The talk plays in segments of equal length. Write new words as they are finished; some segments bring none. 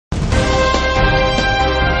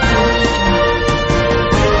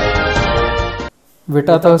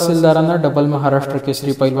विटा तहसीलदारांना डबल महाराष्ट्र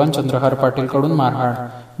केसरी पैलवान चंद्रहार पाटील कडून मारहाण।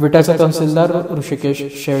 विटाचे तहसीलदार ऋषिकेश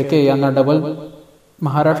शेळके यांना डबल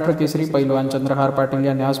महाराष्ट्र केसरी पैलवान चंद्रहार पाटील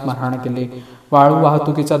यांनी आज मारहाण केली। वाळू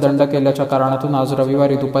वाहतुकीचा दंड केल्याच्या कारणातून आज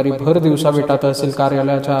रविवारी दुपारी भर दिवसा विटा तहसील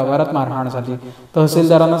कार्यालयाच्या आवारात मारहाण झाली।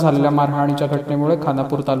 तहसीलदारांना झालेल्या मारहाणीच्या घटनेमुळे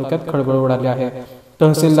खानापूर तालुक्यात खळबळ उडाली आहे।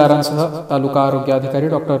 तहसीलदारांसह तालुका आरोग्य अधिकारी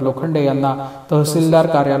डॉक्टर लोखंडे यांना तहसीलदार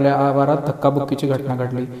कार्यालय आवारात धक्काबुक्कीची घटना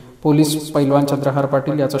घडली। पोलीस पैलवान चंद्रहार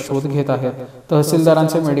पाटील याचा शोध घेत आहेत।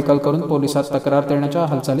 तहसीलदारांचे मेडिकल करून पोलिसात तक्रार देण्याच्या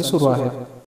हालचाली सुरू आहेत।